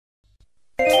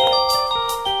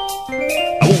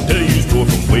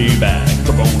back.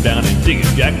 Come on down and dig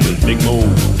it, Jack, with Big Moe,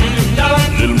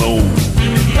 Little Moe,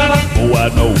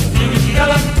 Moe-eyed Moe,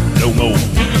 no Moe.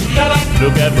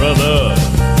 Look at brother,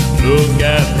 look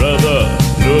at brother,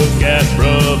 look at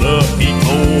brother, eat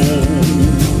Moe.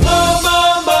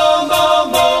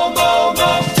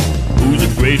 Who's the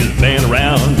greatest band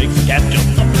around? Makes the cat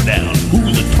jump up and down.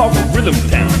 Who's the talk of rhythm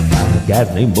town?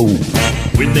 Guys named Moe.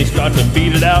 When they start to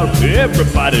beat it out,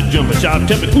 everybody jump and shout.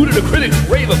 Tell me, who do the critics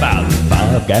rave about?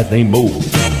 5 guys named Moe.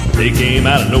 They came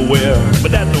out of nowhere,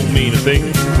 but that don't mean a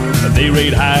thing. They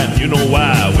rate high, and you know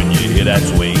why when you hear that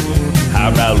swing.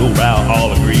 Highbrow, lowbrow,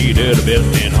 all agree they're the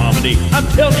best in harmony. I'm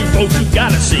telling you folks, you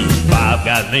gotta see 5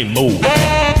 guys named Moe.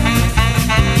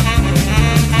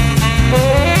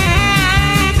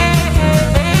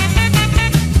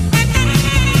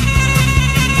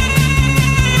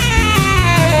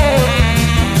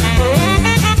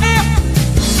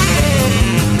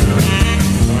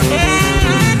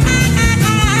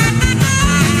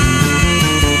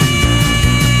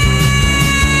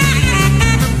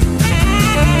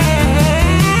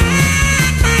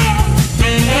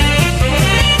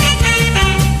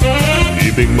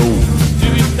 Big Moe,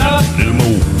 Little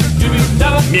Moe,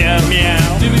 meow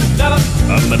meow.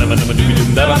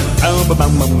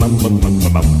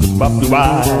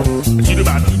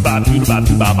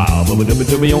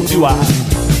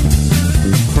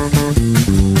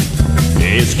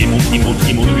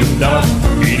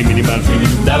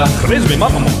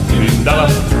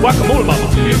 Guacamole mama.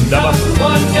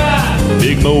 One guy,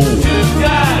 Big Moe,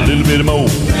 a little bit of Moe,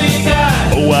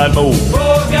 Moe-eyed Moe,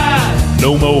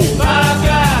 no Moe, 5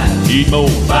 guys, eat Moe,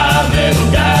 5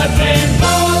 little guys named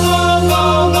Moe.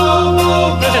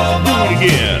 Let's do it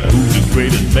again. Who's the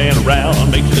greatest band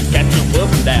around? Makes the cat jump up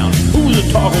and down. Who's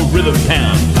the talk of rhythm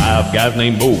town? 5 guys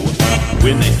named Moe.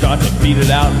 When they start to beat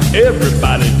it out,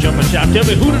 everybody jump and shout. Tell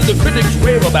me, who does the critics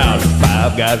rave about?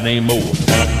 5 guys named Moe.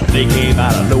 They came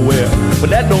out of nowhere, but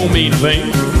that don't mean a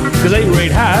thing. Cause they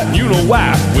rate high, and you know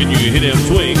why when you hear them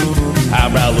swing.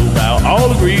 Highbrow, lowbrow,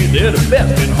 all agree they're the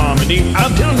best in harmony.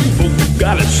 I'm telling you folks, you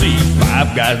gotta see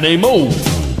 5 guys named Moe.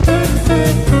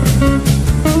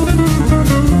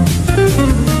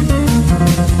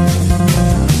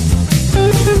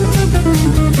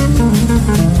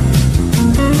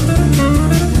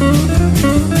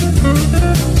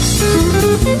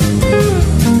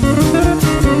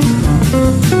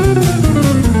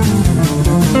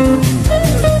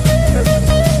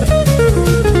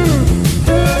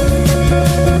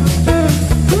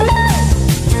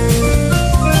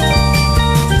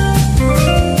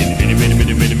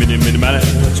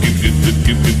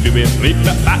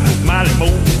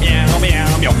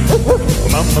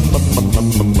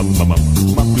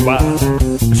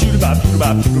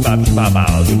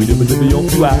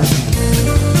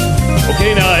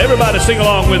 Okay, now everybody sing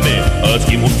along with me.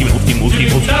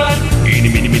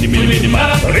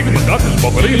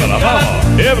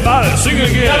 Everybody sing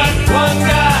again. 1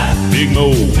 guy, Big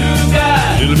Moe, 2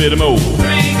 guys, little bit of Moe, 3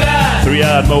 guys,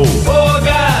 3-eyed Moe, 4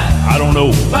 guys, I don't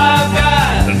know, 5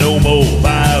 guys, no Moe,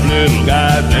 5 little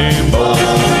guys named Moe.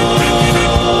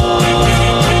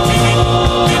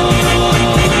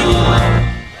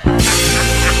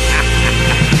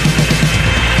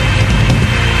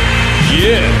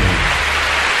 Yeah.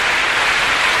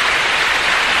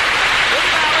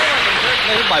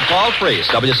 By Paul Freese,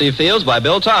 W.C. Fields by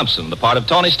Bill Thompson. The part of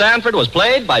Tony Stanford was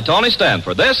played by Tony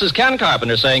Stanford. This is Ken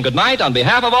Carpenter saying goodnight on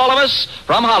behalf of all of us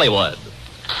from Hollywood.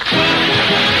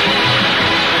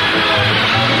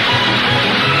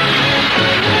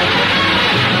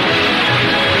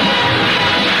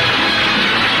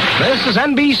 This is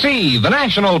NBC, the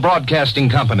national broadcasting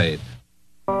company.